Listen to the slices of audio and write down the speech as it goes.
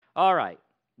All right.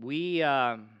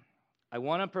 I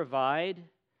want to provide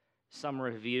some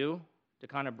review to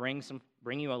kind of bring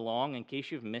you along in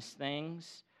case you've missed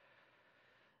things.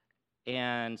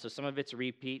 And so some of it's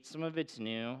repeat, some of it's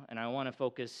new, and I want to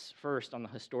focus first on the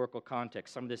historical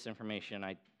context. Some of this information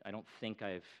I don't think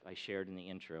I shared in the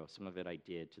intro. Some of it I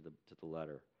did to the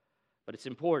letter. But it's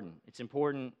important. It's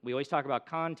important. We always talk about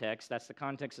context. That's the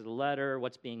context of the letter,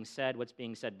 what's being said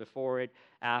before it,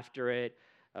 after it,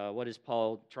 what is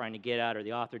Paul trying to get at or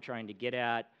the author trying to get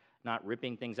at, not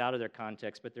ripping things out of their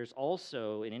context. But there's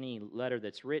also, in any letter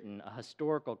that's written, a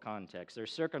historical context.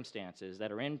 There's circumstances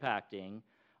that are impacting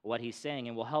what he's saying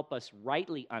and will help us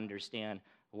rightly understand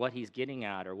what he's getting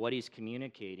at or what he's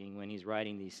communicating when he's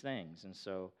writing these things. And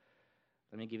so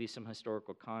let me give you some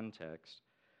historical context.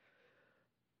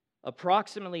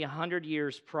 Approximately 100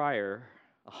 years prior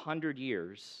to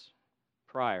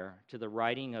the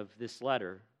writing of this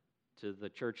letter to the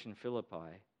church in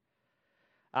Philippi,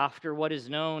 after what is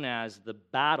known as the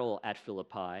battle at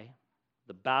Philippi,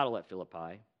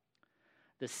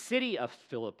 the city of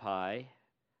Philippi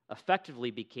effectively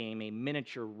became a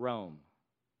miniature Rome.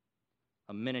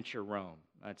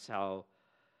 That's how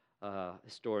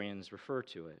historians refer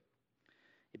to it.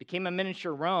 It became a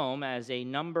miniature Rome as a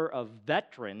number of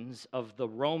veterans of the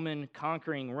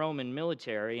conquering Roman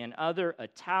military and other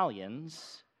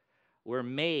Italians were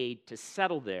made to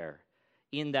settle there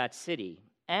in that city.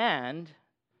 And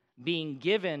being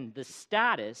given the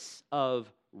status of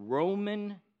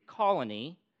Roman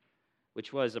colony,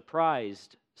 which was a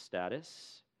prized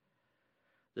status,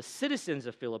 the citizens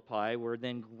of Philippi were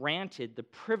then granted the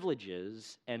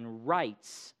privileges and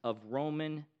rights of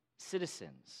Roman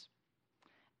citizens.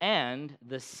 And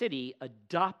the city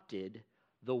adopted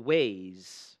the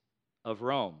ways of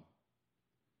Rome.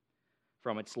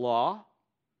 From its law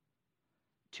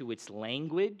to its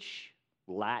language,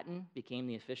 Latin became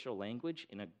the official language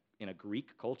in a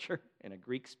Greek culture, in a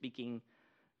Greek-speaking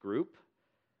group,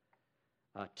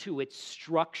 to its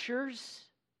structures,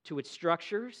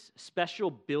 special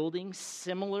buildings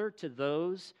similar to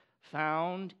those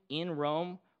found in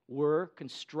Rome were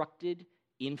constructed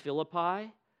in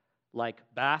Philippi, like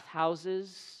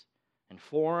bathhouses and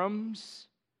forums,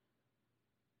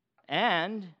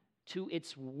 and to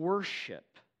its worship.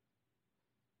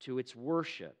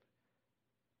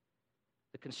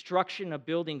 The construction of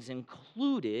buildings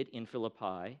included in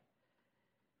Philippi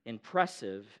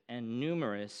impressive and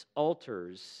numerous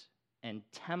altars and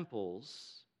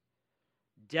temples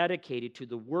dedicated to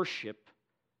the worship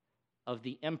of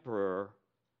the emperor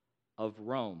of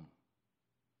Rome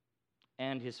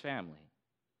and his family.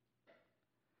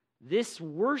 This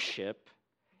worship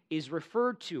is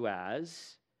referred to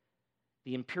as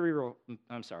the imperial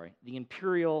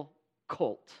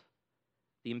cult.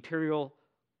 The imperial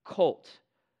cult.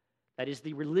 That is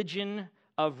the religion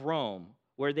of Rome,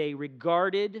 where they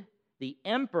regarded the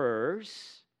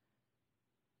emperors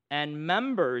and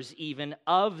members even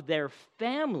of their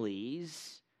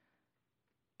families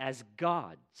as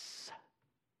gods,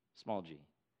 small g,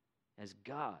 as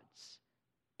gods,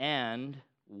 and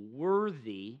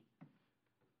worthy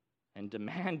and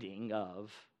demanding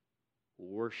of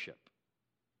worship.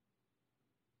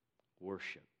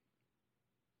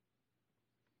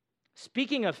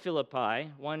 Speaking of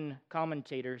Philippi, one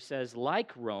commentator says,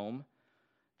 like Rome,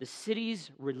 the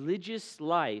city's religious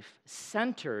life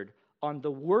centered on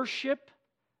the worship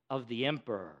of the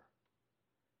emperor.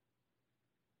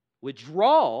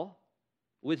 Withdrawal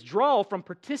from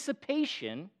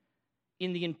participation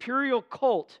in the imperial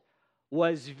cult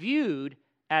was viewed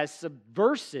as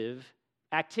subversive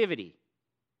activity.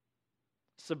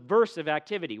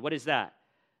 What is that?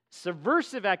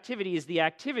 Subversive activity is the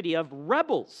activity of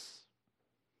rebels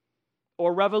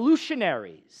or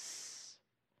revolutionaries.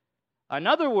 In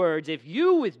other words, if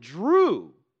you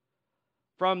withdrew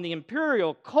from the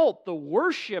imperial cult, the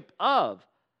worship of,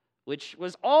 which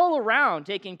was all around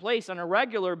taking place on a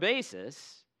regular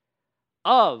basis,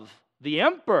 of the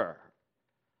emperor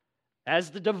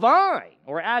as the divine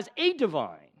or as a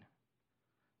divine,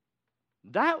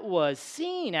 that was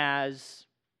seen as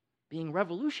being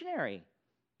revolutionary,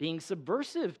 being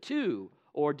subversive to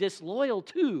or disloyal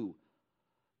to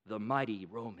the mighty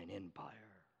Roman Empire.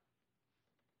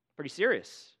 Pretty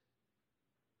serious.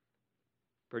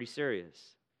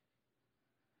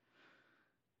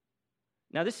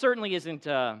 Now, this certainly isn't,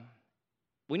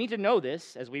 we need to know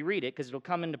this as we read it, because it'll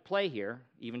come into play here,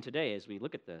 even today, as we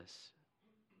look at this.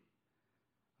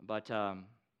 But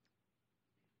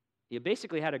you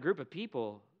basically had a group of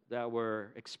people that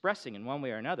were expressing in one way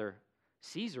or another,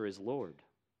 Caesar is Lord.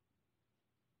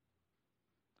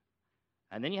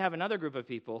 And then you have another group of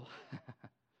people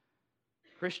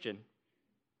Christian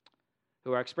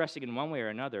who are expressing in one way or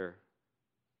another,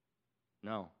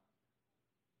 no,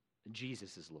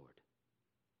 Jesus is Lord.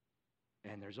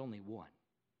 And there's only one.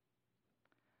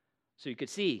 So you could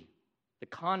see the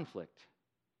conflict,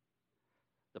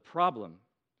 the problem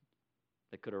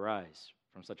that could arise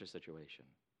from such a situation.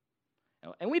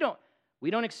 And we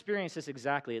don't experience this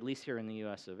exactly, at least here in the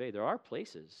U.S. of A. There are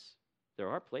places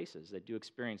that do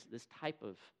experience this type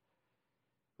of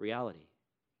reality,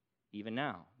 even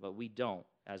now, but we don't,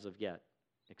 as of yet,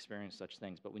 experience such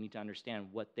things. But we need to understand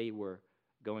what they were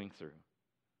going through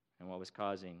and what was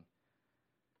causing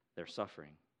their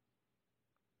suffering.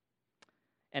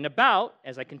 And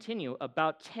as I continue,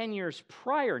 about 10 years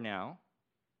prior now,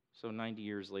 so 90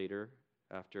 years later,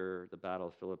 after the Battle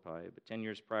of Philippi, but 10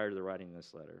 years prior to the writing of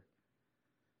this letter,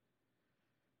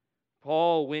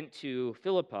 Paul went to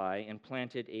Philippi and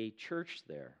planted a church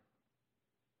there.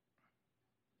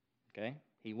 Okay?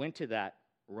 He went to that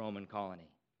Roman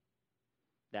colony,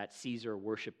 that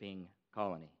Caesar-worshiping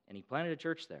colony, and he planted a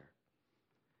church there.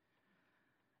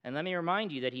 And let me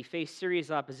remind you that he faced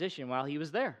serious opposition while he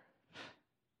was there.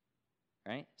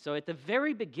 Right? So at the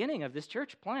very beginning of this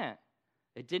church plant,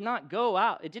 it did not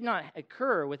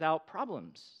occur without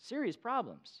problems, serious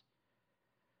problems.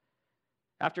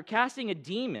 After casting a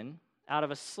demon out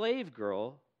of a slave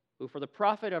girl who for the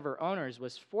profit of her owners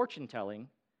was fortune-telling,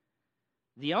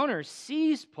 the owners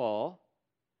seized Paul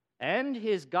and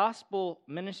his gospel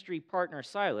ministry partner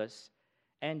Silas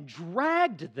and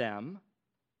dragged them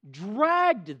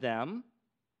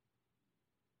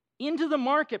into the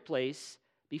marketplace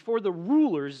before the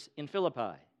rulers in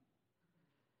Philippi.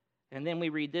 And then we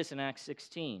read this in Acts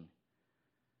 16.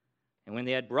 And when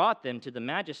they had brought them to the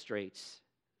magistrates,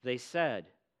 they said,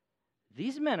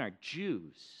 "These men are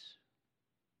Jews,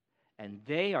 and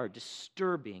they are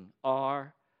disturbing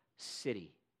our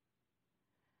city."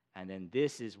 And then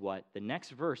the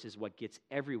next verse is what gets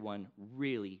everyone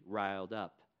really riled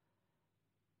up.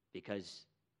 Because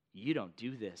you don't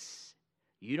do this.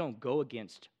 You don't go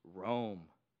against Rome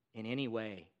in any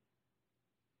way.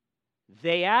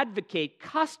 They advocate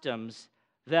customs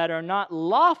that are not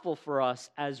lawful for us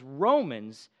as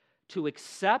Romans to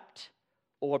accept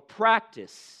or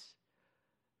practice.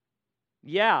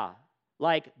 Yeah,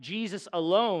 like Jesus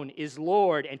alone is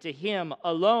Lord, and to him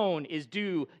alone is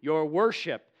due your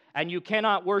worship. And you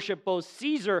cannot worship both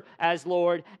Caesar as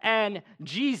Lord and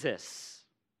Jesus.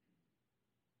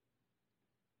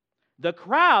 The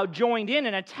crowd joined in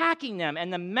attacking them,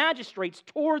 and the magistrates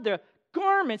tore the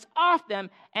garments off them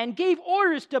and gave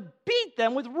orders to beat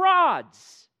them with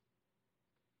rods.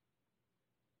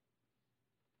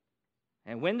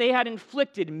 And when they had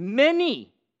inflicted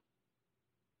many,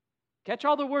 catch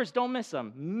all the words, don't miss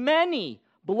them, many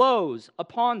blows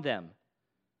upon them,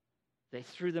 they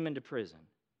threw them into prison,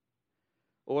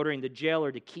 ordering the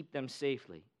jailer to keep them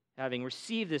safely. Having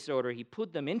received this order, he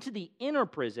put them into the inner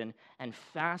prison and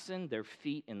fastened their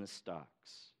feet in the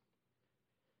stocks.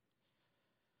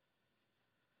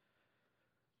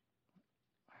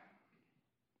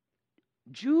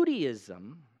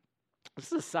 Judaism, this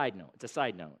is a side note. It's a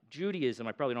side note. Judaism,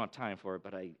 I probably don't have time for it,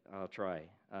 but I'll try.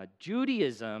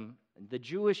 Judaism, the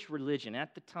Jewish religion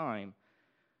at the time,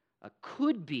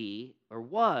 could be or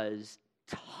was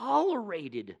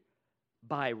tolerated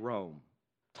by Rome.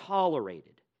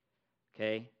 Tolerated.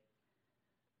 Okay?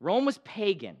 Rome was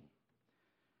pagan.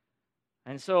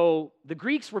 And so the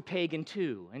Greeks were pagan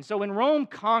too. And so when Rome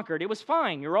conquered, it was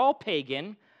fine. You're all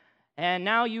pagan. And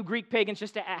now you Greek pagans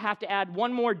just have to add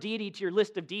one more deity to your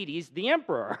list of deities, the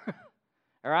emperor.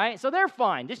 All right? So they're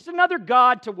fine. Just another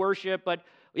god to worship, but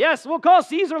yes, we'll call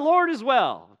Caesar Lord as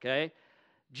well. Okay?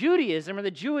 Judaism, or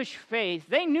the Jewish faith,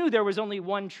 they knew there was only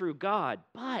one true God,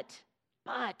 but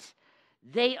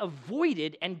they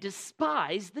avoided and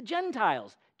despised the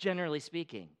Gentiles, generally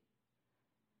speaking.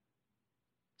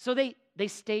 So they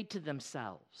stayed to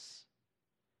themselves.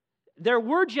 There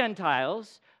were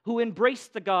Gentiles who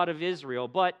embraced the God of Israel,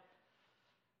 but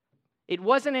it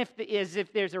wasn't as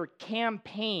if there were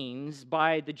campaigns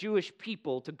by the Jewish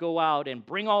people to go out and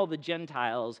bring all the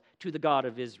Gentiles to the God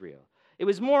of Israel. It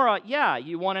was more,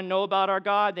 you want to know about our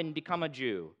God, then become a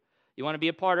Jew. You want to be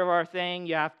a part of our thing,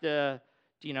 you have to,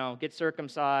 get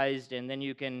circumcised, and then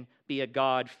you can be a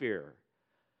God-fearer.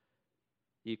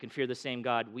 You can fear the same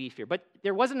God we fear. But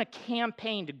there wasn't a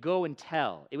campaign to go and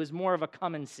tell. It was more of a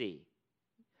come and see.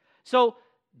 So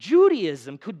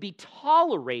Judaism could be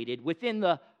tolerated within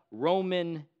the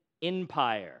Roman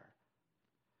Empire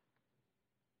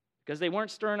because they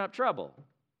weren't stirring up trouble.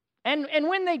 And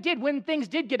when things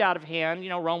did get out of hand,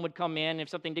 Rome would come in if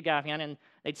something did get out of hand, and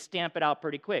they'd stamp it out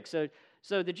pretty quick. So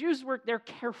the Jews they're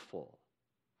careful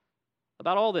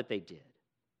about all that they did.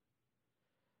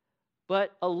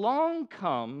 But along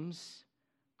comes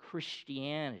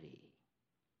Christianity,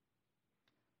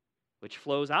 which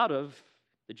flows out of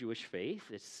the Jewish faith.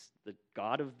 It's the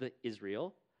God of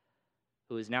Israel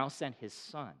who has now sent his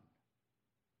Son,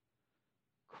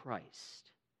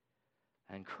 Christ.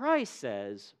 And Christ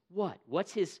says, what?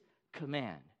 What's his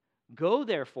command? Go,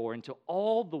 therefore, into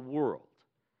all the world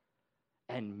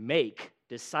and make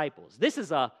disciples. This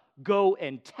is a go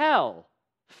and tell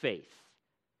faith.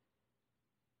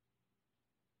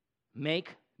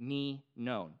 Make me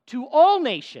known to all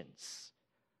nations,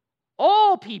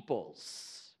 all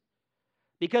peoples,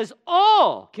 because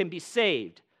all can be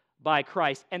saved by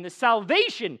Christ, and the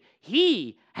salvation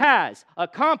he has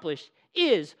accomplished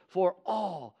is for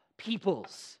all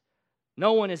peoples.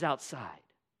 No one is outside.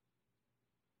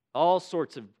 All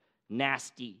sorts of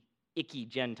nasty, icky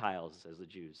Gentiles, as the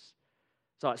Jews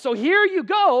saw. So here you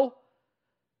go.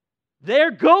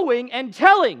 They're going and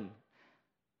telling.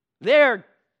 They're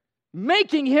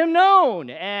making him known.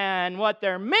 And what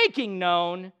they're making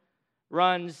known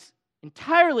runs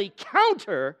entirely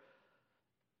counter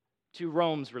to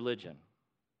Rome's religion.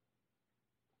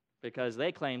 Because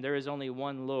they claim there is only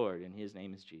one Lord, and his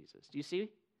name is Jesus. Do you see?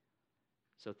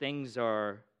 So things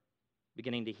are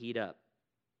beginning to heat up,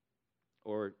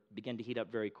 or begin to heat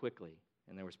up very quickly,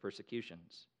 and there was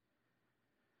persecutions.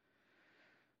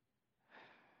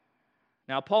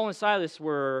 Now, Paul and Silas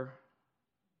were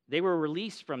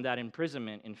released from that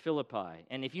imprisonment in Philippi.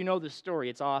 And if you know the story,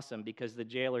 it's awesome, because the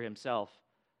jailer himself,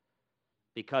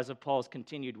 because of Paul's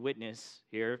continued witness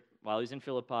here while he's in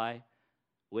Philippi,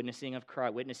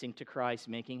 witnessing to Christ,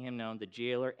 making him known, the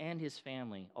jailer and his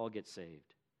family all get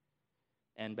saved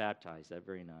and baptized that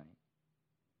very night.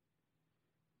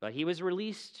 But he was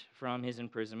released from his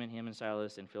imprisonment, him and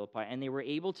Silas in Philippi, and they were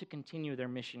able to continue their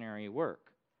missionary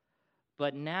work.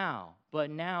 But now,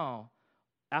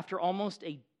 after almost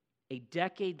a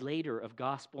decade later of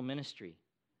gospel ministry,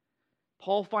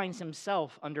 Paul finds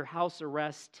himself under house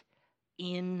arrest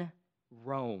in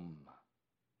Rome.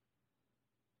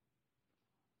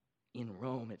 In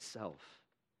Rome itself.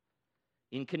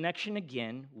 In connection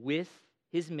again with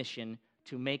his mission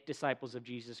to make disciples of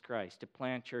Jesus Christ, to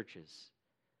plant churches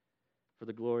for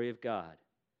the glory of God.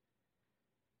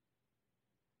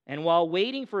 And while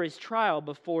waiting for his trial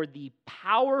before the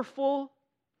powerful,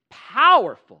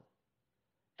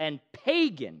 and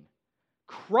pagan,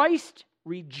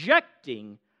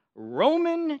 Christ-rejecting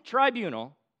Roman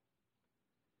tribunal,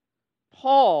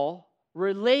 Paul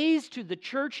relays to the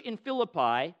church in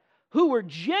Philippi, who were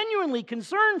genuinely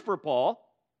concerned for Paul,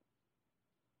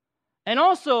 and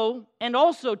also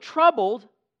troubled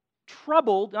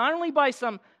not only by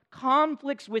some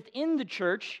conflicts within the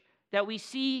church that we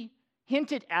see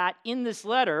hinted at in this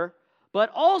letter,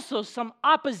 but also some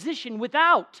opposition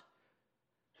without.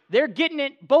 They're getting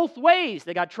it both ways.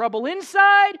 They got trouble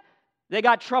inside, they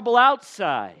got trouble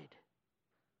outside.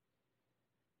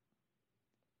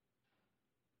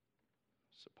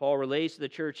 So Paul relates to the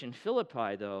church in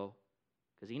Philippi, though,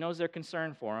 because he knows they're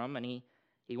concerned for him, and he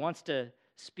wants to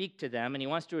speak to them, and he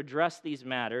wants to address these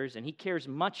matters, and he cares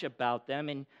much about them,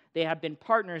 and they have been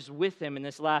partners with him in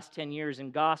this last 10 years in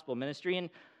gospel ministry, and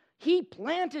he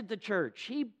planted the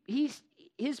church.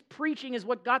 His preaching is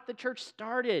what got the church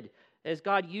started, as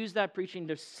God used that preaching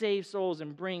to save souls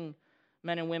and bring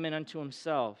men and women unto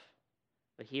himself.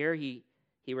 But here he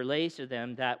relays to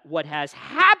them that what has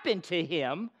happened to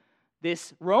him,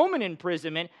 this Roman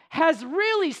imprisonment, has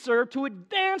really served to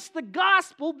advance the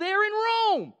gospel there in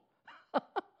Rome.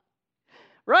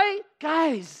 Right?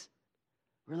 Guys,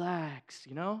 relax,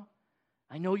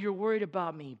 I know you're worried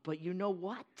about me, but you know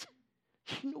what?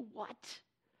 You know what?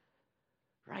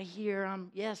 Right here,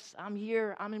 I'm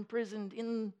here, I'm imprisoned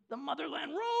in the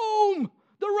motherland, Rome,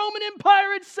 the Roman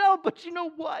Empire itself. But you know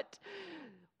what?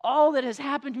 All that has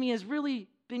happened to me has really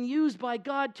been used by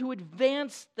God to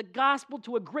advance the gospel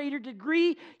to a greater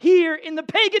degree here in the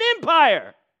pagan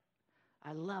empire.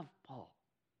 I love Paul.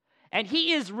 And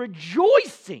he is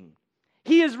rejoicing.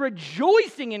 He is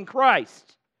rejoicing in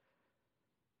Christ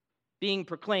being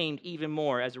proclaimed even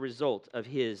more as a result of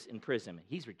his imprisonment.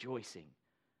 He's rejoicing.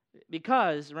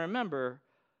 Because, remember,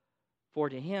 for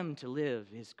to him to live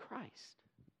is Christ.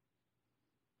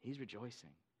 He's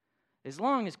rejoicing. As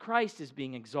long as Christ is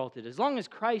being exalted, as long as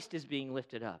Christ is being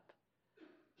lifted up,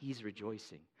 he's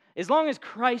rejoicing. As long as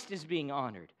Christ is being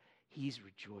honored, he's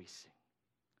rejoicing.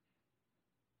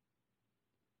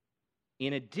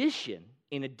 In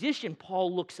addition,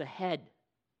 Paul looks ahead.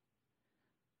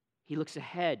 He looks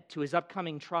ahead to his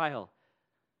upcoming trial,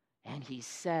 and he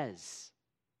says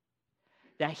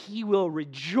that he will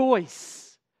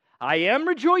rejoice. I am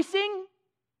rejoicing,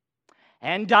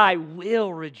 and I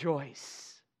will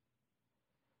rejoice.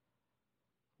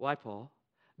 Why, Paul?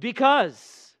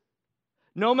 Because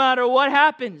no matter what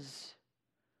happens,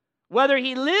 whether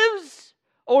he lives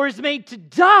or is made to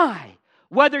die,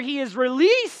 whether he is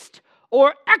released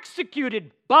or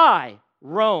executed by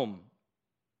Rome,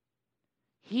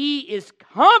 he is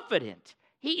confident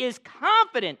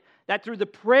that through the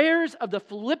prayers of the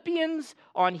Philippians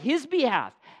on his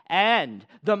behalf and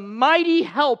the mighty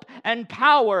help and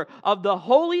power of the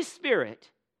Holy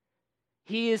Spirit,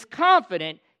 he is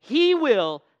confident he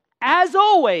will, as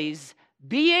always,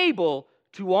 be able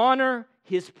to honor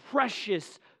his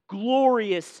precious,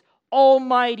 glorious,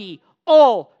 almighty,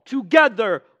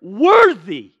 altogether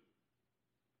worthy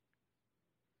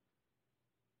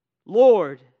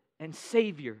Lord and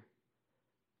Savior,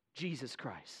 Jesus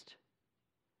Christ.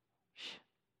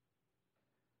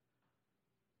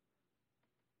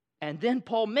 And then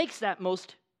Paul makes that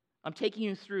I'm taking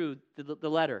you through the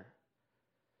letter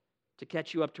to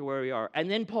catch you up to where we are. And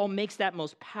then Paul makes that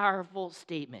most powerful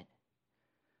statement.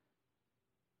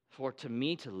 For to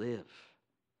me to live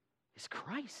is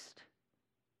Christ.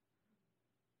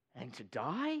 And to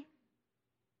die,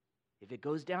 if it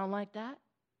goes down like that,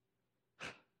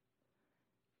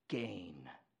 gain.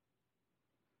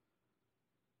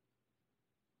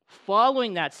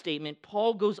 Following that statement,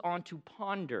 Paul goes on to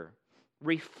ponder,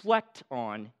 reflect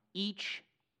on each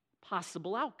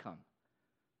possible outcome,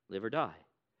 live or die.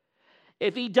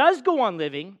 If he does go on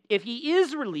living, if he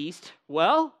is released,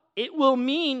 well, it will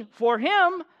mean for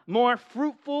him more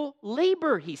fruitful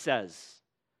labor, he says.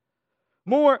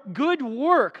 More good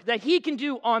work that he can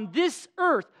do on this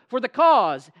earth for the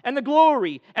cause and the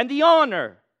glory and the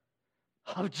honor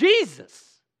of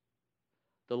Jesus,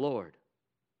 the Lord.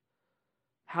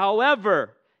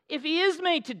 However, if he is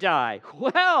made to die,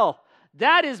 well,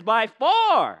 that is by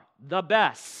far the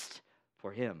best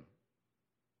for him.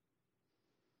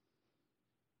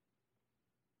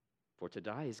 For to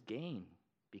die is gain,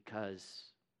 because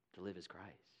to live is Christ.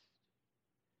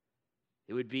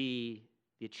 It would be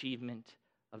the achievement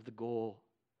of the goal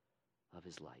of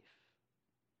his life.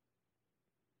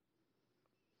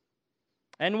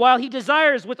 And while he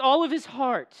desires with all of his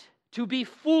heart to be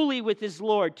fully with his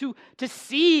Lord, to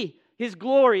see his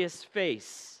glorious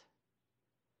face,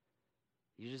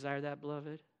 you desire that,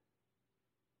 beloved?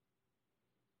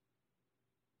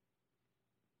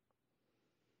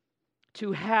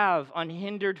 To have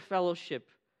unhindered fellowship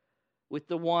with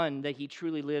the one that he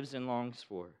truly lives and longs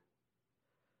for.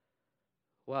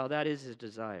 While that is his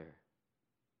desire,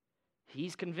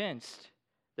 he's convinced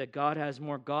that God has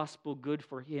more gospel good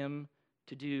for him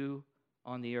to do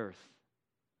on the earth.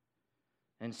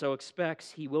 And so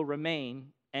expects he will remain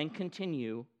and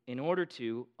continue in order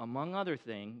to, among other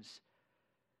things,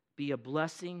 be a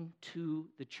blessing to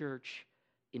the church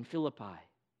in Philippi,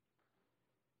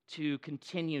 to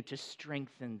continue to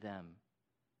strengthen them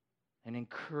and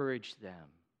encourage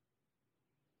them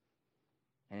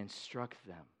and instruct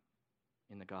them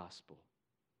in the gospel.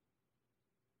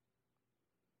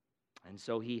 And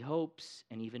so he hopes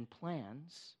and even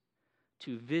plans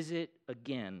to visit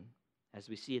again, as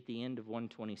we see at the end of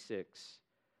 126,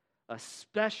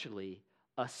 especially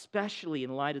in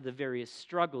light of the various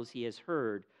struggles he has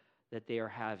heard that they are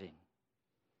having.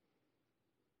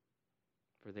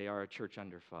 For they are a church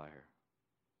under fire.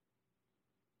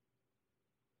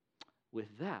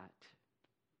 With that,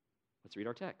 let's read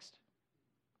our text.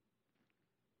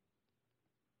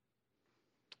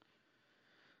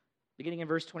 Beginning in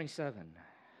verse 27.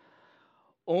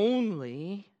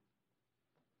 Only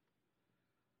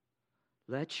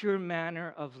let your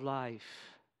manner of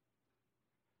life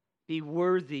be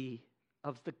worthy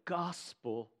of the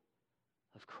gospel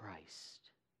of Christ,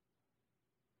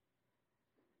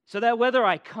 so that whether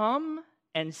I come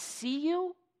and see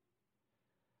you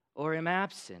or am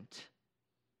absent,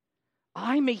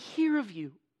 I may hear of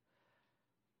you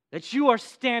that you are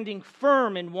standing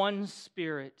firm in one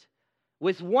spirit,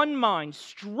 with one mind,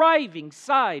 striving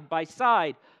side by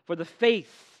side for the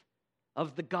faith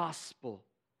of the gospel,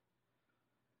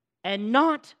 and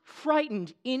not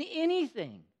frightened in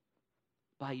anything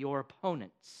by your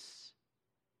opponents.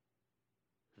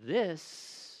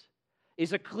 This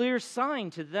is a clear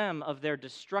sign to them of their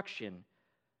destruction,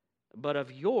 but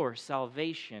of your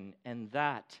salvation, and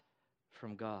that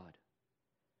from God.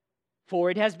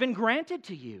 For it has been granted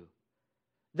to you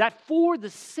that for the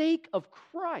sake of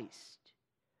Christ,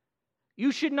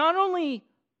 you should not only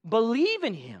believe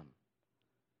in him,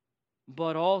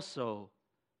 but also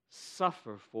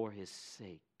suffer for his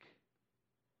sake,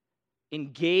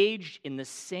 engaged in the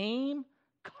same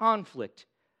conflict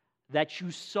that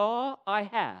you saw I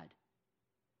had,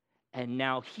 and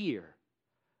now hear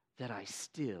that I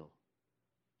still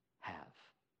have.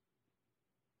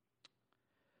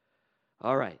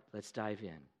 All right, let's dive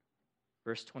in.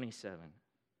 Verse 27.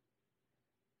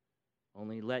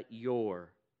 Only let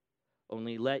your.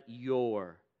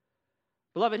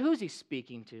 Beloved, who's he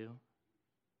speaking to?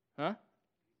 Huh?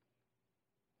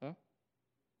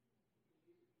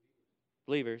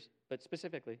 Believers, but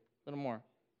specifically, a little more.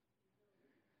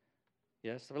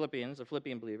 Yes, the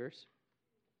Philippian believers.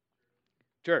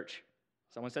 Church.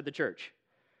 Someone said the church.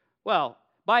 Well,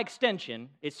 by extension,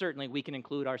 it's certainly we can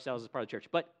include ourselves as part of the church.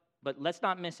 But let's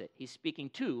not miss it. He's speaking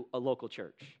to a local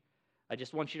church. I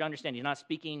just want you to understand, he's not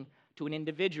speaking to an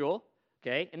individual,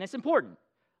 okay? And it's important.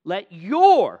 Let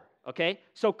your, okay?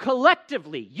 So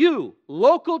collectively, you,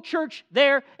 local church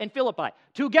there in Philippi,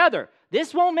 together.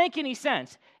 This won't make any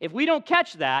sense if we don't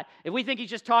catch that. If we think he's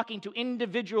just talking to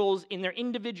individuals in their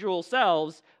individual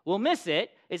selves, we'll miss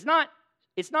it. It's not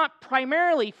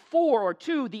primarily for or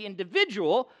to the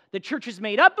individual. The church is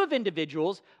made up of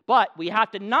individuals, but we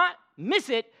have to not miss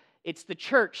it. It's the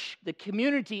church, the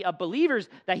community of believers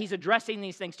that he's addressing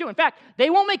these things to. In fact, they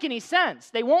won't make any sense.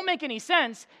 They won't make any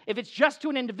sense if it's just to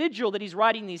an individual that he's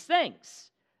writing these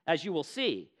things, as you will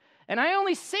see. And I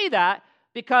only say that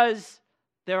because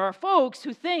there are folks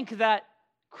who think that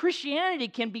Christianity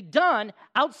can be done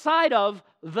outside of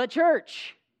the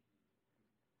church.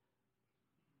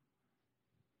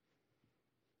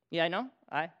 Yeah, I know.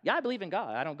 I believe in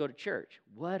God. I don't go to church.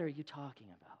 What are you talking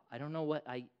about? I don't know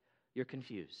you're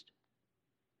confused.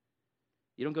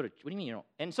 You don't go to, what do you mean you don't?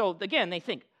 And so, again, they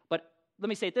think, but let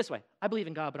me say it this way. I believe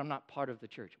in God, but I'm not part of the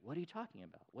church. What are you talking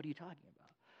about? What are you talking about?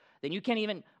 Then you can't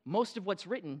even, most of what's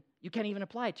written, you can't even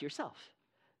apply it to yourself.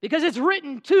 Because it's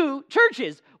written to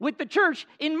churches with the church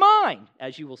in mind,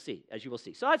 as you will see.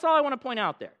 So that's all I want to point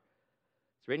out there.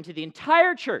 It's written to the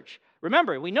entire church.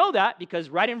 Remember, we know that because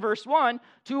right in verse 1,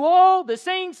 to all the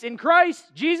saints in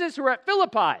Christ Jesus who are at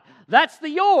Philippi. That's the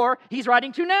your he's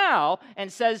writing to now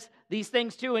and says these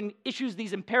things to and issues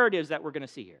these imperatives that we're going to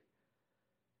see here.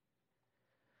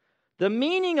 The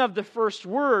meaning of the first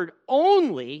word,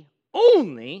 only,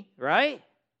 right,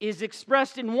 is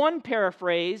expressed in one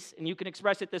paraphrase, and you can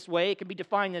express it this way, it can be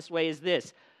defined this way, is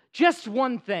this. Just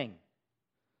one thing.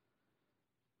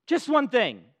 Just one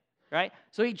thing. Right?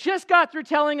 So he just got through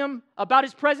telling them about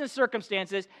his present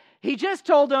circumstances. He just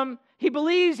told them he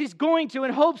believes he's going to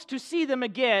and hopes to see them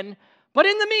again. But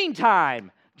in the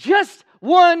meantime, just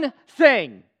one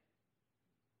thing.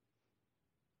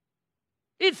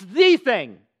 It's the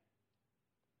thing.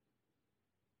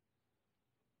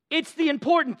 It's the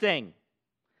important thing.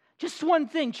 Just one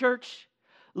thing, church.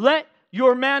 Let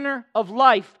your manner of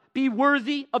life be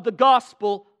worthy of the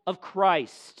gospel of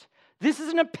Christ. This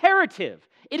is an imperative.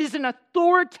 It is an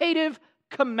authoritative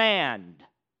command.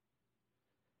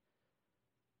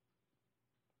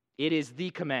 It is the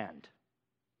command.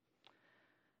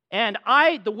 And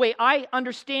the way I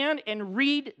understand and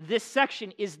read this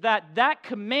section is that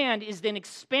command is then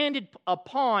expanded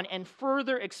upon and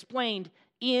further explained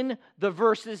in the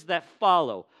verses that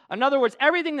follow. In other words,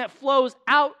 everything that flows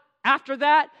out after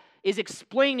that is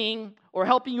explaining or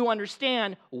helping you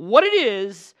understand what it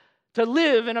is to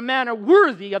live in a manner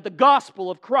worthy of the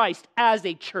gospel of Christ as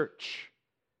a church.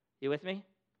 You with me?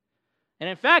 And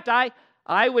in fact,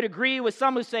 I would agree with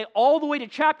some who say all the way to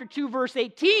chapter 2, verse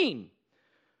 18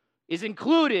 is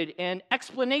included in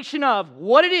explanation of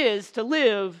what it is to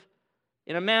live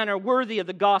in a manner worthy of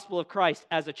the gospel of Christ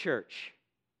as a church.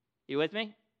 You with me?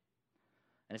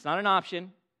 And it's not an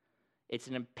option. It's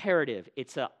an imperative.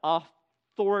 It's an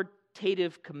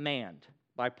authoritative command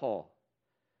by Paul.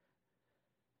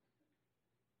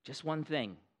 Just one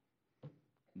thing.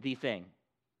 The thing.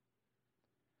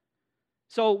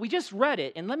 So we just read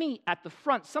it, and let me, at the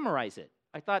front, summarize it.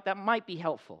 I thought that might be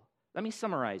helpful. Let me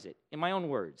summarize it in my own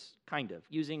words, kind of,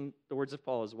 using the words of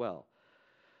Paul as well.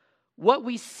 What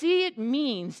we see it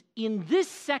means in this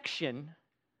section,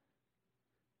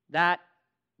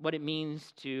 what it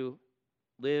means to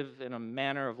live in a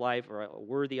manner of life or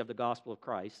worthy of the gospel of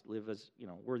Christ, live as,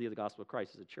 worthy of the gospel of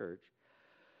Christ as a church.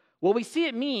 What we see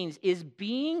it means is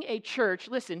being a church,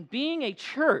 being a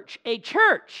church,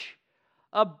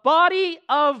 a body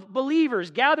of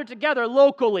believers gathered together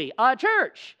locally, a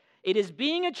church. It is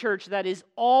being a church that is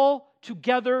all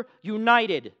together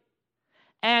united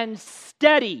and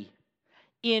steady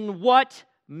in what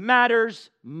matters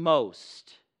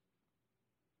most.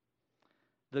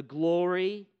 The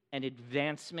glory and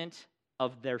advancement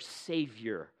of their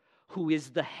Savior, who is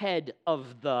the head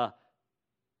of the,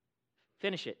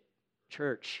 finish it,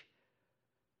 church,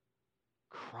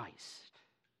 Christ.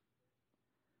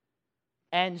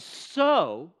 And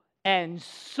so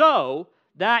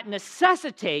that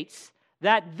necessitates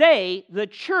that they, the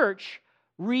church,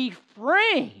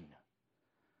 refrain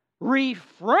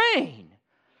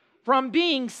from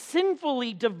being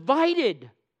sinfully divided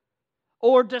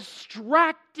or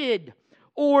distracted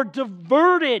or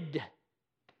diverted.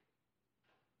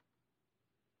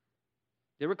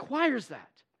 It requires that.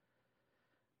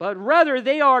 But rather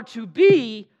they are to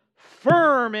be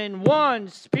firm in one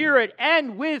spirit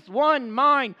and with one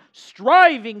mind,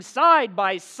 striving side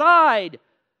by side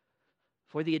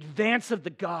for the advance of the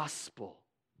gospel,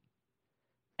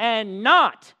 and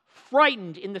not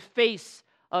frightened in the face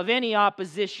of any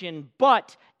opposition,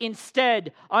 but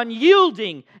instead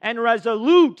unyielding and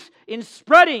resolute in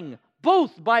spreading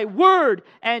both by word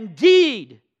and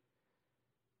deed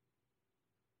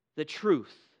the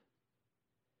truth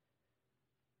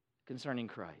concerning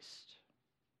Christ,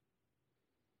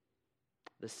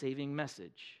 the saving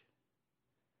message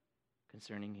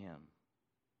concerning Him.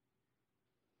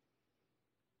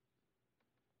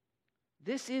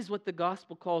 This is what the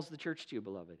gospel calls the church to,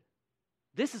 beloved.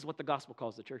 This is what the gospel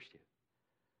calls the church to.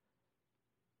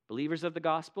 Believers of the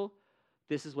gospel,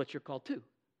 this is what you're called to.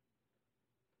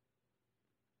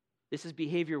 This is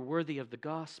behavior worthy of the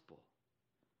gospel.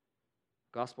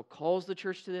 The gospel calls the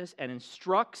church to this and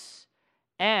instructs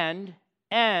and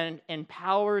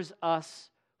empowers us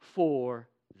for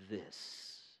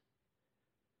this.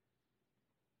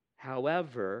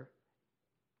 However,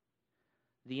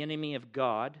 the enemy of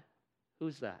God,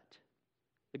 who's that?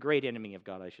 The great enemy of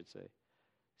God, I should say.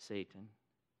 Satan.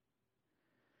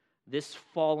 This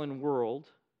fallen world,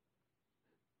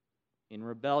 in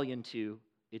rebellion to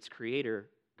its creator,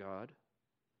 God,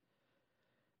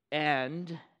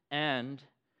 and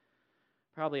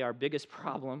probably our biggest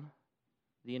problem,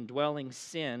 the indwelling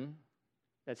sin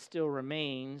that still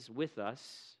remains with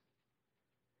us.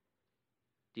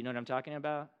 Do you know what I'm talking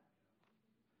about?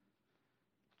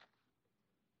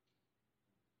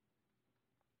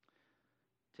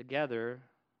 Together,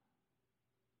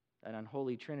 that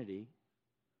unholy trinity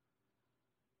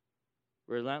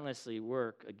relentlessly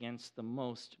work against the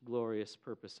most glorious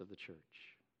purpose of the church.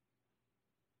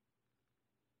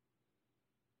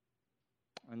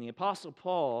 And the Apostle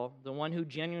Paul, the one who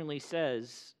genuinely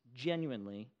says,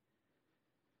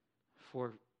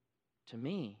 for to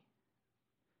me,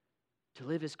 to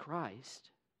live is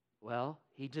Christ, well,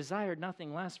 he desired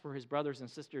nothing less for his brothers and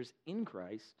sisters in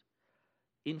Christ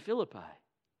in Philippi.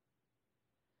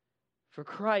 For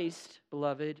Christ,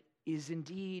 beloved, is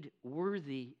indeed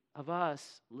worthy of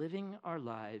us living our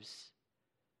lives,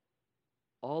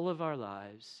 all of our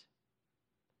lives,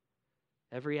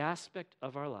 every aspect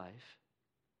of our life,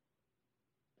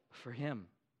 for Him.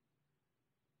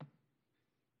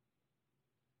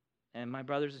 And my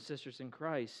brothers and sisters in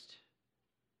Christ,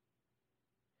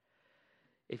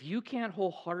 if you can't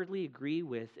wholeheartedly agree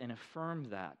with and affirm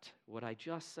that, what I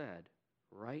just said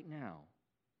right now,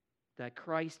 that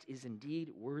Christ is indeed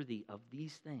worthy of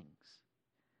these things,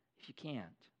 if you can't,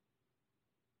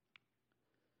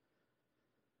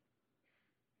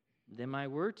 then my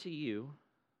word to you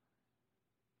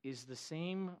is the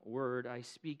same word I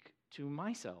speak to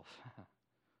myself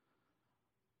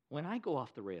when I go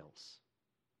off the rails.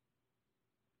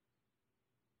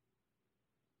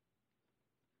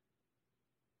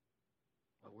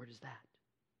 What word is that?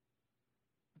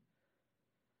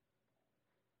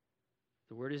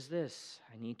 The word is this: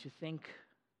 I need to think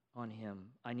on Him.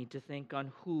 I need to think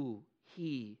on who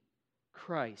He,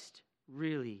 Christ,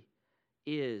 really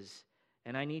is.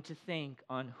 And I need to think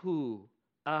on who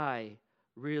I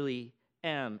really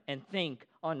am, and think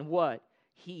on what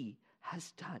He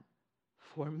has done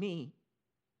for me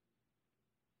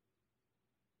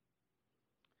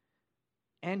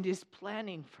and is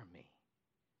planning for me.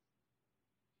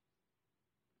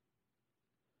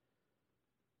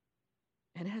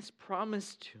 And has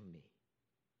promised to me.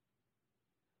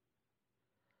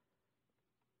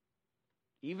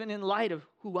 Even in light of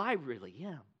who I really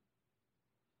am.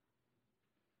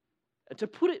 To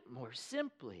put it more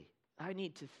simply, I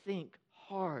need to think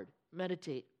hard,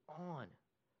 meditate on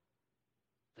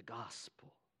the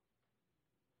gospel.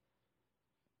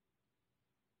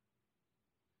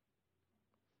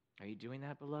 Are you doing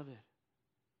that, beloved?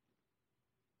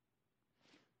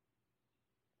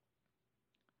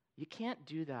 You can't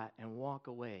do that and walk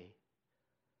away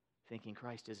thinking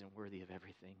Christ isn't worthy of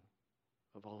everything,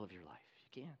 of all of your life.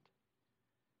 You can't.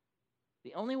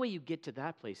 The only way you get to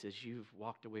that place is you've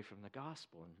walked away from the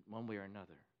gospel in one way or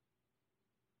another.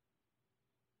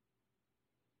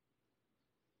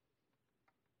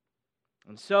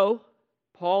 And so,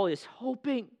 Paul is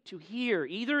hoping to hear,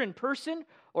 either in person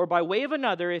or by way of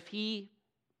another, if he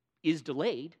is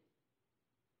delayed,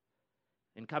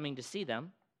 in coming to see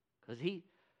them, because he's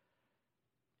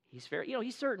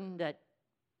he's certain that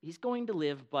he's going to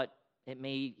live, but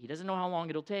he doesn't know how long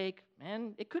it'll take,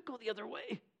 and it could go the other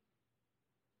way.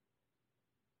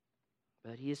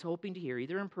 But he is hoping to hear,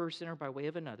 either in person or by way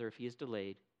of another, if he is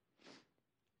delayed,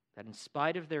 that in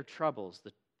spite of their troubles,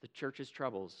 the church's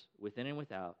troubles, within and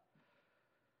without,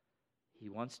 he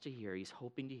wants to hear, he's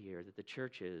hoping to hear that the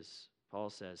church is,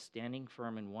 Paul says, standing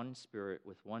firm in one spirit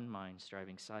with one mind,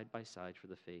 striving side by side for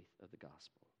the faith of the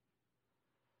gospel.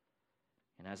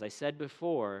 And as I said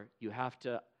before,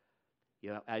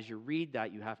 as you read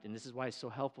that, and this is why it's so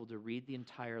helpful to read the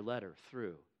entire letter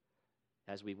through,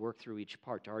 as we work through each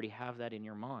part, to already have that in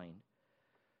your mind.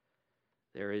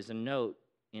 There is a note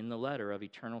in the letter of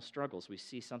eternal struggles. We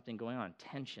see something going on,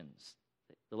 tensions.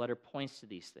 The letter points to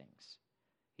these things.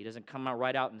 He doesn't come out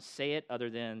right out and say it, other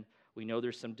than we know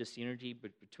there's some disunity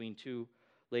between two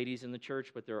ladies in the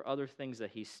church, but there are other things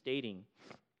that he's stating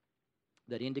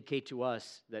that indicate to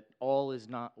us that all is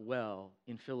not well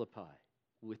in Philippi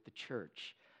with the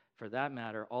church. For that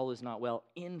matter, all is not well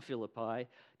in Philippi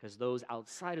because those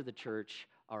outside of the church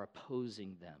are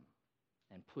opposing them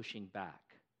and pushing back.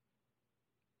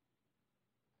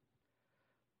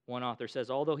 One author says,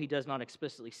 although he does not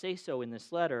explicitly say so in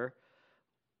this letter,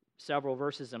 several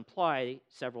verses imply,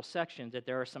 several sections, that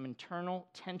there are some internal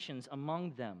tensions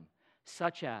among them,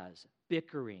 such as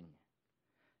bickering,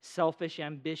 selfish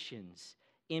ambitions,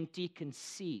 empty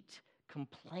conceit,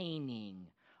 complaining,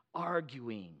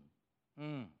 arguing.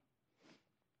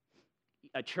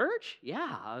 A church?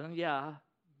 Yeah.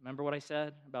 Remember what I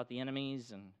said about the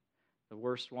enemies and the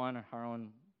worst one, our own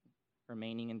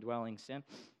remaining indwelling sin?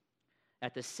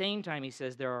 At the same time, he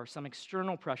says there are some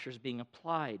external pressures being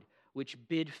applied which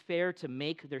bid fair to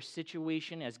make their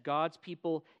situation as God's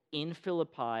people in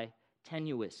Philippi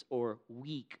tenuous or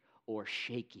weak or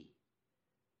shaky.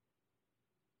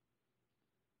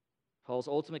 Paul's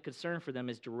ultimate concern for them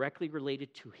is directly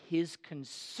related to his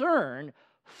concern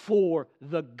for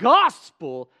the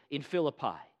gospel in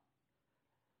Philippi.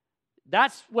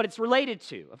 That's what it's related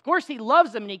to. Of course, he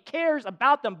loves them and he cares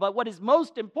about them, but what is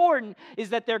most important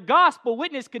is that their gospel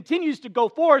witness continues to go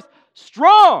forth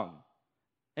strong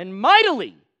and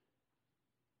mightily.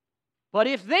 But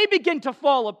if they begin to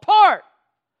fall apart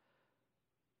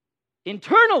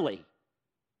internally,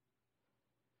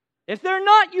 if they're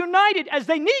not united as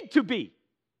they need to be,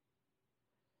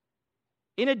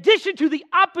 in addition to the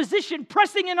opposition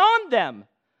pressing in on them,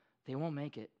 they won't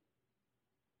make it.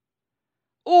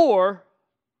 Or,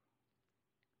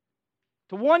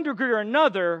 to one degree or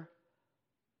another,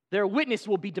 their witness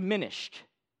will be diminished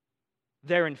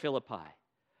there in Philippi.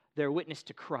 Their witness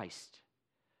to Christ.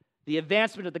 The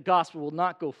advancement of the gospel will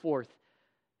not go forth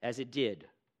as it did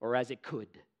or as it could.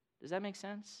 Does that make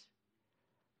sense?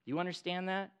 Do you understand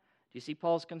that? Do you see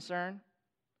Paul's concern?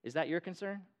 Is that your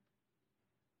concern?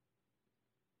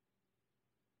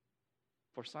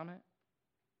 For Summit?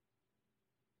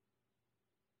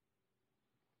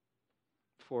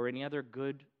 For any other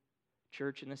good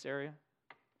church in this area?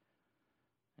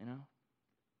 As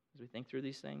we think through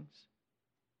these things?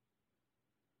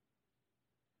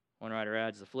 One writer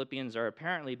adds, the Philippians are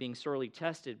apparently being sorely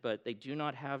tested, but they do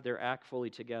not have their act fully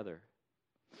together.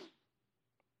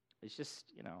 It's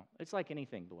just, it's like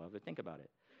anything, beloved. Think about it.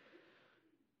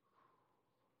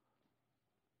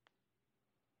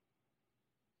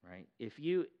 Right?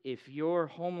 If your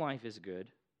home life is good,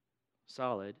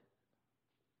 solid,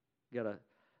 you got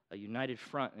a united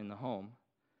front in the home,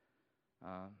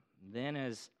 then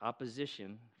as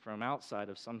opposition from outside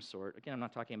of some sort, again, I'm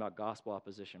not talking about gospel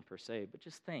opposition per se, but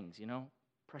just things,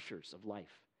 pressures of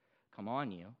life come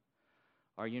on you,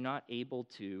 are you not able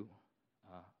to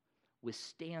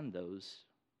withstand those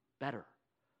better,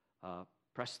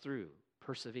 press through,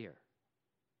 persevere?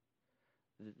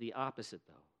 The opposite,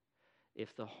 though.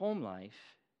 If the home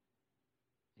life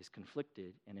is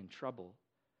conflicted and in trouble,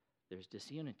 there's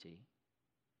disunity,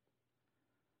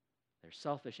 there's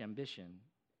selfish ambition,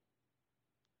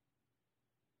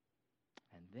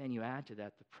 and then you add to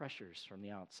that the pressures from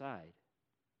the outside.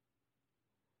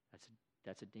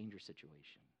 That's a dangerous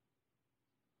situation.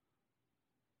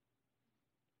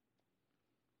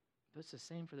 But it's the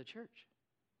same for the church.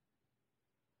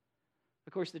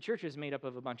 Of course, the church is made up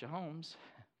of a bunch of homes.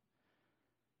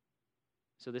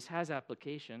 So this has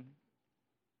application.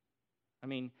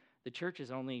 The church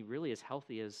is only really as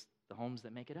healthy as the homes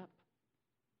that make it up.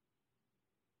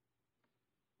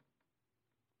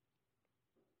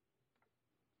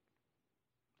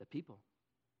 The people.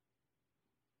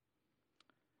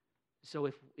 So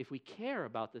if we care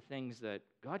about the things that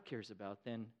God cares about,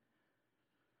 then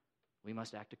we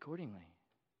must act accordingly.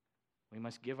 We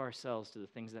must give ourselves to the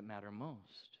things that matter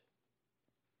most.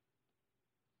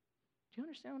 Do you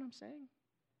understand what I'm saying?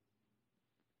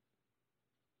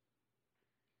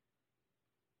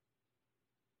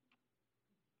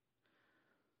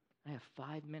 I have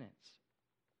 5 minutes.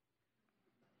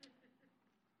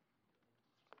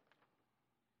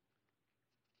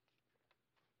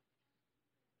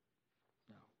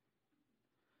 No.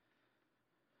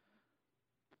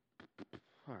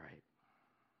 All right.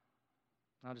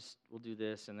 We'll do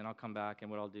this, and then I'll come back, and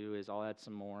what I'll do is I'll add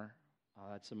some more.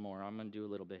 I'm going to do a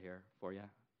little bit here for you.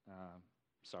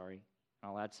 Sorry.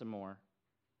 I'll add some more.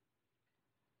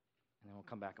 And then we'll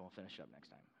come back and we'll finish up next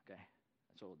time. Okay?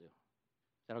 That's what we'll do.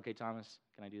 Is that okay, Thomas?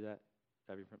 Can I do that?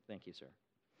 Thank you, sir.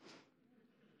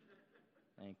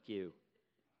 Thank you.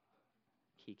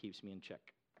 He keeps me in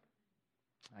check.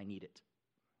 I need it.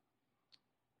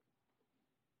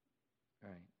 All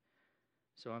right.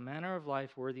 So a manner of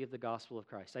life worthy of the gospel of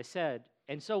Christ. I said,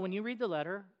 and so when you read the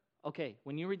letter,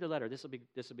 this will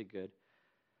be good.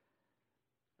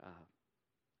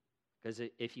 Because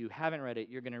if you haven't read it,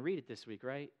 you're going to read it this week,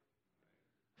 right?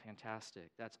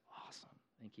 Fantastic. That's awesome.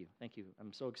 Thank you.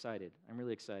 I'm so excited. I'm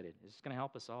really excited. It's going to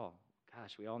help us all.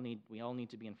 Gosh, we all need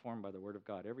to be informed by the Word of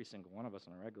God, every single one of us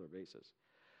on a regular basis.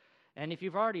 And if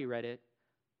you've already read it,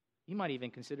 you might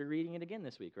even consider reading it again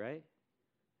this week, right?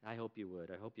 I hope you would.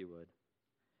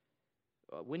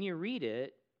 When you read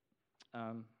it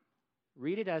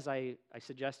as I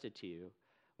suggested to you.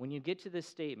 When you get to this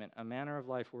statement, a manner of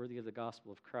life worthy of the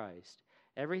gospel of Christ,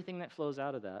 everything that flows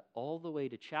out of that, all the way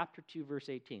to chapter 2, verse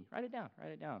 18. Write it down.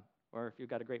 Or if you've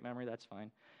got a great memory, that's fine.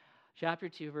 Chapter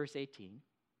 2, verse 18.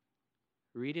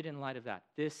 Read it in light of that.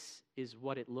 This is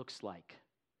what it looks like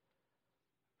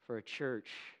for a church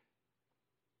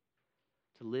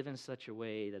to live in such a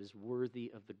way that is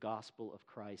worthy of the gospel of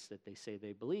Christ that they say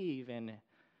they believe and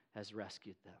has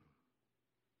rescued them.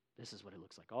 This is what it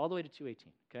looks like, all the way to 2:18,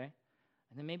 okay?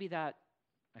 And then maybe that,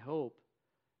 I hope,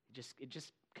 it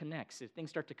just connects. If things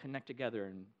start to connect together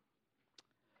and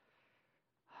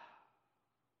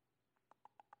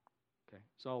okay,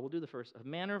 so we'll do the first. A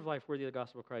manner of life worthy of the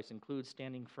gospel of Christ includes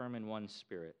standing firm in one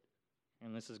spirit.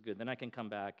 And this is good. Then I can come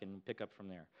back and pick up from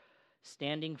there.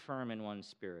 Standing firm in one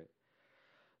spirit.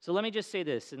 So let me just say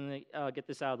this, and get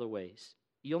this out of the way.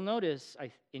 You'll notice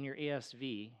in your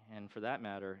ESV, and for that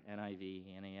matter,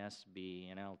 NIV, NASB,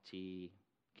 NLT,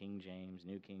 King James,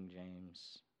 New King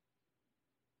James.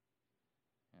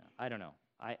 Yeah, I don't know.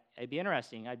 It'd be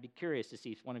interesting. I'd be curious to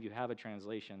see if one of you have a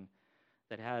translation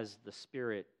that has the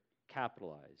Spirit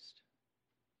capitalized.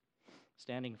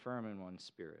 Standing firm in one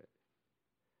spirit.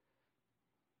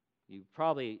 You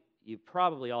probably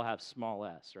all have small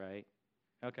s, right?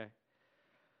 Okay.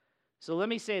 So let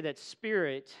me say that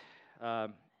Spirit,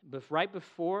 right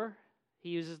before he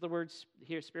uses the word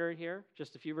Spirit here,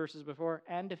 just a few verses before,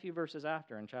 and a few verses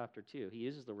after in chapter 2, he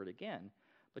uses the word again.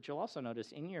 But you'll also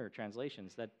notice in your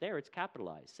translations that there it's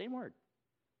capitalized. Same word.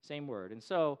 And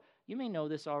so you may know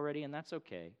this already, and that's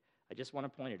okay. I just want to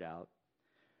point it out.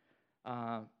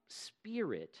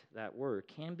 Spirit, that word,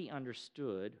 can be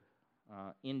understood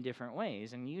in different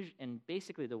ways. And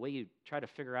basically the way you try to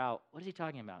figure out, what is he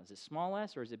talking about? Is it small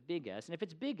s or is it big S? And if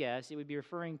it's big S, it would be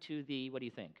referring to the, what do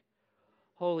you think?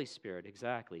 Holy Spirit,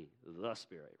 exactly. The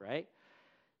Spirit, right?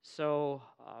 So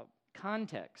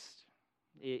context.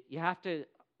 You have to,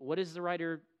 what is the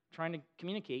writer trying to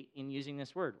communicate in using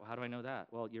this word? Well, how do I know that?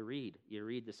 Well, you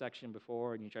read the section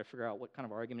before, and you try to figure out what kind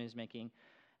of argument he's making,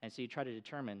 and so you try to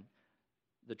determine.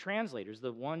 The translators,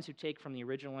 the ones who take from the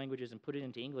original languages and put it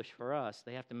into English for us,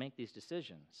 they have to make these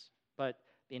decisions.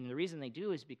 And the reason they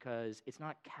do is because it's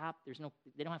not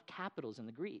they don't have capitals in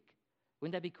the Greek.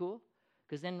 Wouldn't that be cool?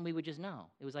 Because then we would just know.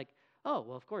 It was like, oh,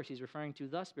 well, of course, he's referring to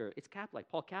the Spirit. It's capitalized.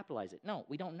 Paul capitalized it. No,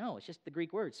 we don't know. It's just the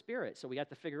Greek word, Spirit. So we have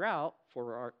to figure out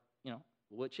for our,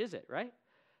 which is it, right?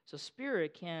 So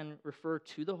Spirit can refer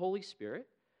to the Holy Spirit,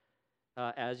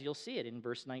 as you'll see it in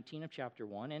verse 19 of chapter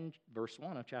 1 and verse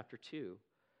 1 of chapter 2.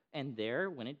 And there,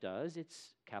 when it does,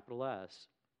 it's capital S.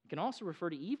 It can also refer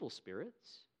to evil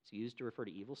spirits. It's used to refer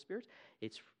to evil spirits.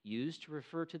 It's used to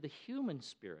refer to the human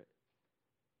spirit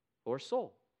or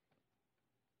soul.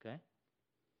 Okay?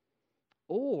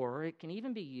 Or it can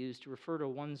even be used to refer to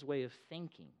one's way of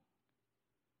thinking,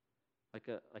 like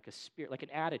a spirit, like an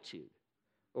attitude,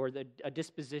 or a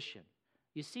disposition.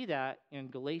 You see that in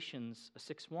Galatians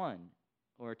 6:1,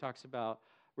 where it talks about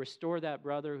restore that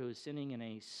brother who is sinning in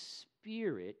a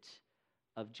spirit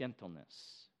of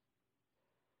gentleness.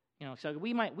 So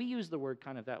we use the word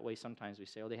kind of that way sometimes. We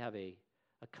say, oh, they have a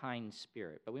kind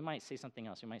spirit. But we might say something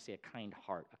else. We might say a kind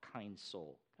heart, a kind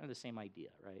soul. Kind of the same idea,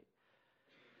 right?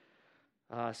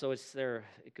 So it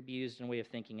could be used in a way of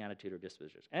thinking, attitude, or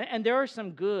disposition. And there are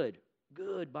some good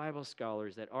Bible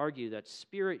scholars that argue that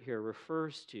Spirit here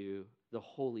refers to the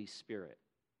Holy Spirit.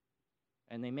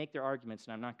 And they make their arguments,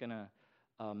 and I'm not going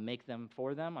to make them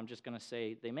for them. I'm just going to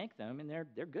say they make them, and they're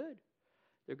good.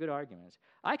 They're good arguments.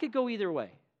 I could go either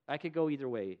way.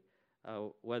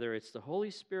 Whether it's the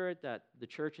Holy Spirit that the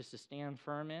church is to stand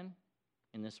firm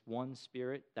in this one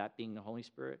Spirit, that being the Holy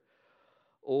Spirit,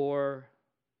 or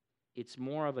it's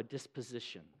more of a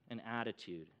disposition, an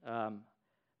attitude.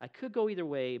 I could go either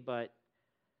way, but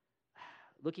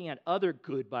looking at other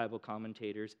good Bible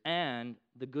commentators and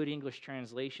the good English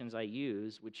translations I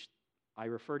use, which I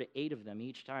refer to 8 of them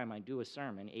each time I do a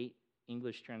sermon, 8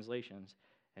 English translations,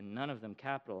 and none of them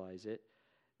capitalize it.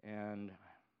 And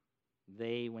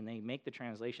when they make the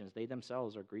translations, they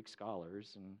themselves are Greek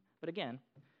scholars. But again,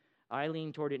 I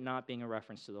lean toward it not being a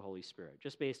reference to the Holy Spirit,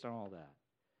 just based on all that.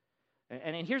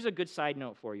 And here's a good side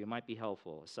note for you. It might be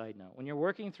helpful, a side note. When you're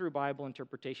working through Bible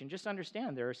interpretation, just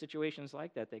understand there are situations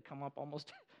like that. They come up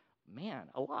almost,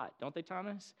 a lot, don't they,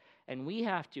 Thomas? And we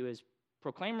have to, as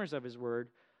proclaimers of His Word,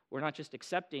 we're not just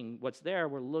accepting what's there.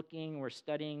 We're looking, we're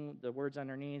studying the words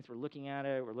underneath. We're looking at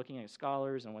it. We're looking at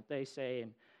scholars and what they say.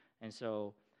 And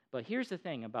so, but here's the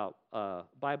thing about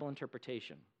Bible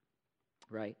interpretation,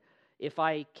 right? If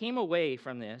I came away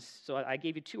from this, so I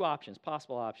gave you 2 options,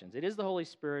 possible options. It is the Holy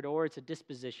Spirit, or it's a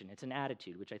disposition. It's an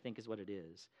attitude, which I think is what it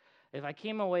is. If I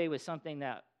came away with something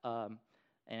that,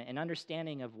 an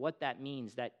understanding of what that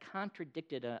means, that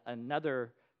contradicted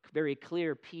another very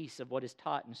clear piece of what is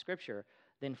taught in Scripture,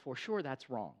 then for sure that's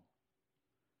wrong.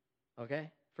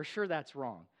 Okay? For sure that's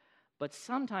wrong. But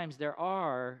sometimes there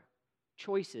are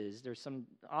choices, there's some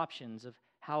options of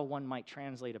how one might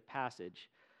translate a passage.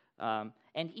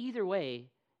 And either way,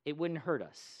 it wouldn't hurt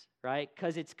us, right?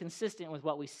 Because it's consistent with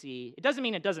what we see. It doesn't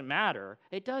mean it doesn't matter.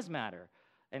 It does matter.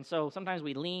 And so sometimes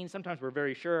we lean, sometimes we're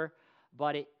very sure,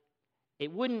 but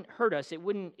it wouldn't hurt us. It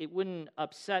wouldn't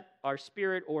upset our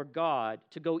spirit or God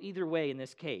to go either way in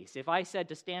this case. If I said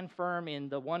to stand firm in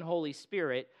the one Holy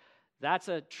Spirit, that's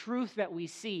a truth that we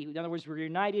see. In other words, we're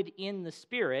united in the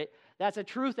Spirit. That's a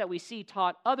truth that we see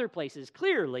taught other places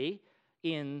clearly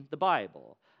in the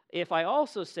Bible. If I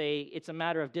also say it's a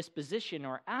matter of disposition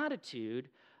or attitude,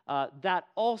 that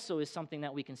also is something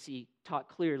that we can see taught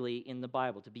clearly in the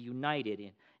Bible, to be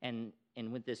united and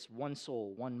with this one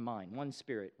soul, one mind, one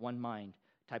spirit, one mind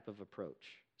type of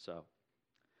approach. So,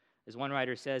 as one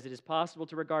writer says, it is possible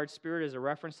to regard Spirit as a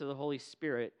reference to the Holy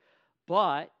Spirit,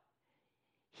 but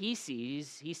he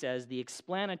says, the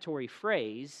explanatory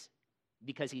phrase,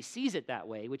 because he sees it that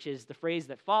way, which is the phrase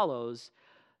that follows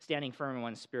standing firm in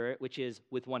one Spirit, which is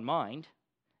with one mind.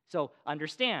 So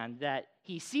understand that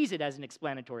he sees it as an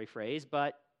explanatory phrase,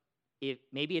 but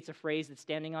maybe it's a phrase that's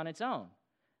standing on its own,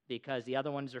 because the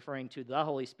other one is referring to the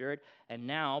Holy Spirit, and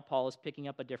now Paul is picking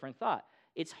up a different thought.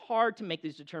 It's hard to make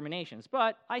these determinations,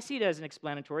 but I see it as an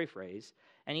explanatory phrase,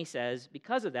 and he says,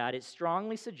 because of that, it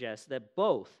strongly suggests that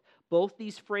both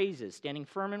these phrases, standing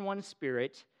firm in one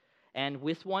Spirit and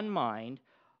with one mind,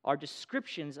 are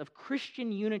descriptions of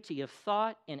Christian unity of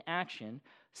thought and action,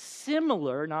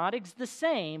 similar, not the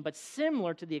same, but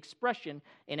similar to the expression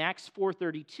in Acts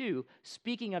 4:32,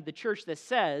 speaking of the church that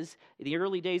says, in the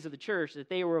early days of the church, that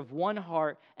they were of one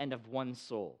heart and of one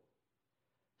soul.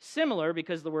 Similar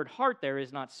because the word heart there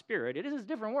is not spirit. It is a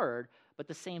different word, but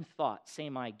the same thought,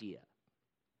 same idea.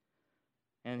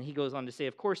 And he goes on to say,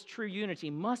 of course, true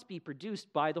unity must be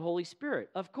produced by the Holy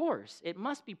Spirit. Of course, it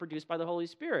must be produced by the Holy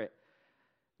Spirit.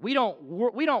 We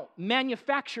don't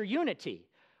manufacture unity.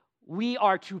 We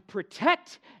are to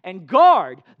protect and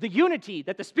guard the unity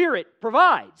that the Spirit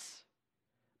provides.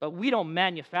 But we don't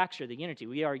manufacture the unity.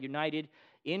 We are united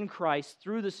in Christ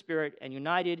through the Spirit and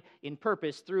united in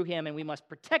purpose through Him, and we must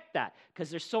protect that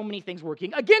because there's so many things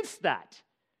working against that.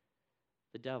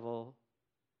 The devil,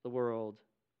 the world,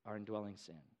 our indwelling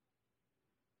sin.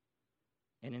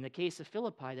 And in the case of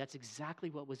Philippi, that's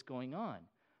exactly what was going on.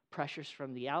 Pressures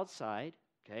from the outside,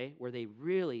 okay, where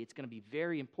it's going to be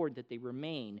very important that they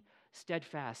remain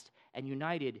steadfast and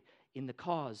united in the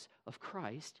cause of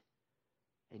Christ.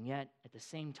 And yet, at the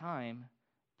same time,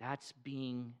 that's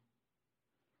being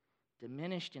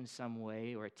diminished in some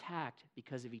way or attacked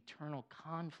because of eternal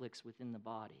conflicts within the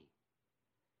body.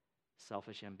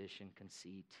 Selfish ambition,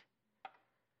 conceit.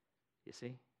 You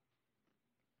see?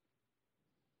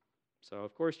 So,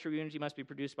 of course, true unity must be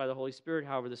produced by the Holy Spirit.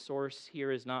 However, the source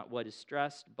here is not what is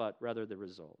stressed, but rather the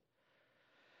result.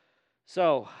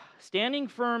 So, standing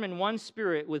firm in one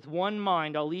spirit with one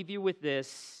mind, I'll leave you with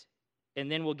this,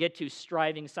 and then we'll get to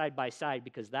striving side by side,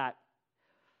 because that,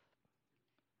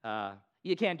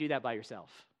 you can't do that by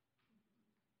yourself.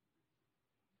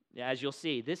 As you'll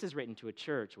see, this is written to a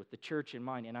church with the church in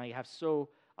mind, and I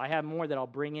have more that I'll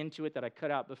bring into it that I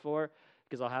cut out before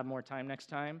because I'll have more time next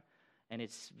time, and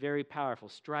it's very powerful.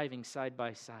 Striving side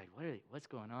by side. What's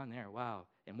going on there? Wow!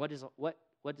 And what does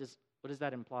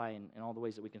that imply in all the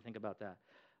ways that we can think about that?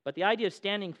 But the idea of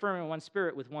standing firm in one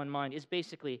spirit with one mind is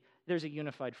basically there's a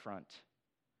unified front.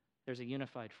 There's a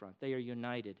unified front. They are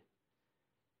united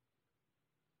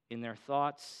in their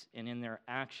thoughts and in their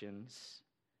actions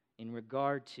in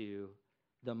regard to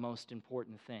the most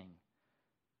important thing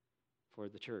for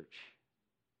the church,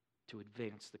 to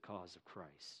advance the cause of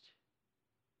Christ,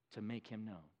 to make him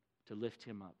known, to lift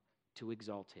him up, to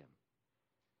exalt him,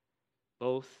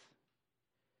 both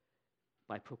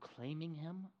by proclaiming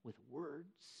him with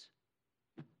words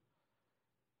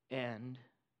and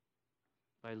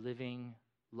by living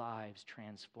lives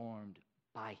transformed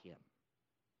by him,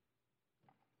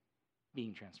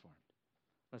 being transformed.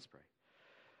 Let's pray.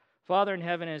 Father in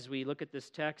heaven, as we look at this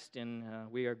text, and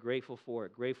we are grateful for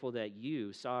it, grateful that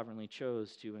you sovereignly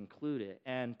chose to include it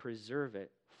and preserve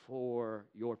it for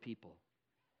your people.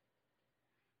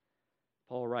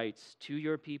 Paul writes to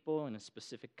your people in a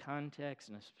specific context,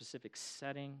 in a specific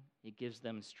setting. He gives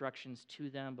them instructions to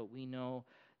them, but we know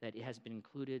that it has been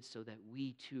included so that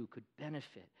we too could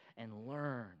benefit and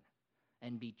learn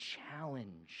and be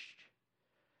challenged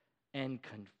and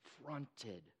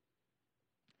confronted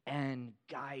and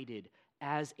guided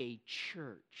as a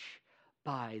church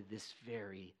by this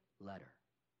very letter.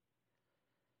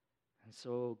 And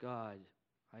so, God,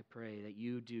 I pray that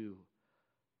you do.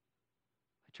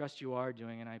 I trust you are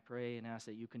doing, and I pray and ask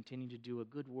that you continue to do a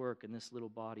good work in this little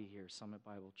body here, Summit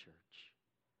Bible Church.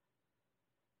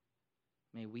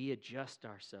 May we adjust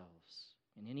ourselves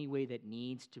in any way that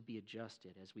needs to be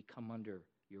adjusted as we come under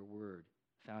your word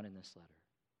found in this letter.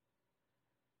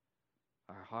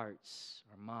 Our hearts,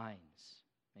 our minds,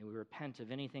 may we repent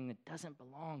of anything that doesn't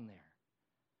belong there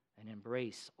and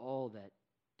embrace all that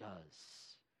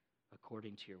does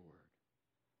according to your word.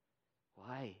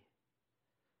 Why?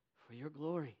 For your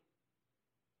glory.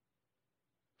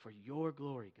 For your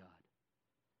glory, God.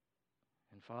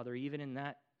 And Father, even in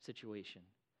that situation,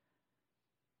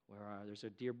 where there's a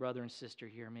dear brother and sister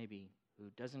here maybe who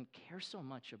doesn't care so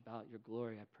much about your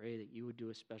glory, I pray that you would do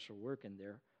a special work in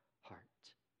their heart.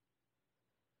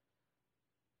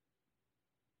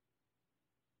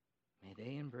 May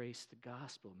they embrace the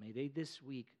gospel. May they this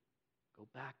week go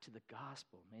back to the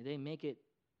gospel. May they make it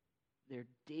their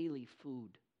daily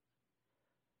food.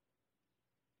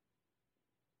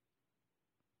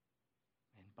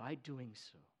 And by doing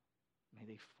so, may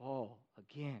they fall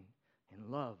again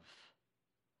in love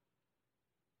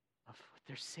of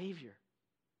their Savior.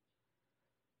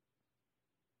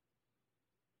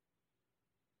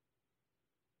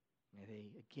 May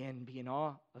they again be in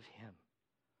awe of him.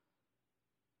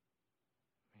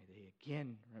 May they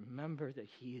again remember that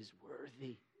he is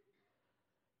worthy.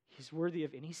 He's worthy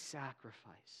of any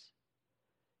sacrifice,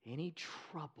 any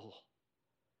trouble,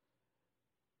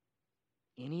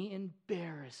 any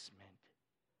embarrassment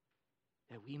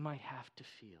that we might have to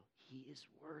feel. He is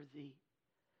worthy.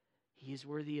 He is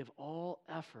worthy of all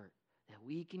effort that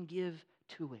we can give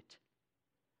to it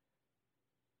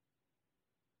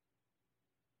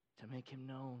to make him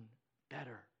known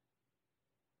better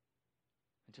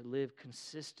and to live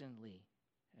consistently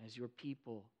as your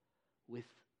people with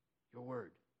your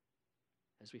word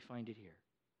as we find it here.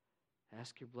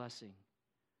 Ask your blessing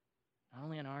not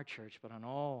only on our church but on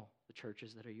all the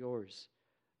churches that are yours,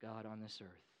 God, on this earth.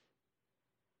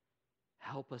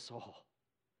 Help us all.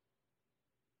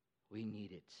 We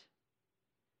need it.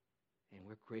 And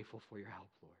we're grateful for your help,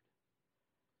 Lord.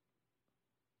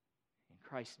 In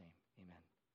Christ's name, amen.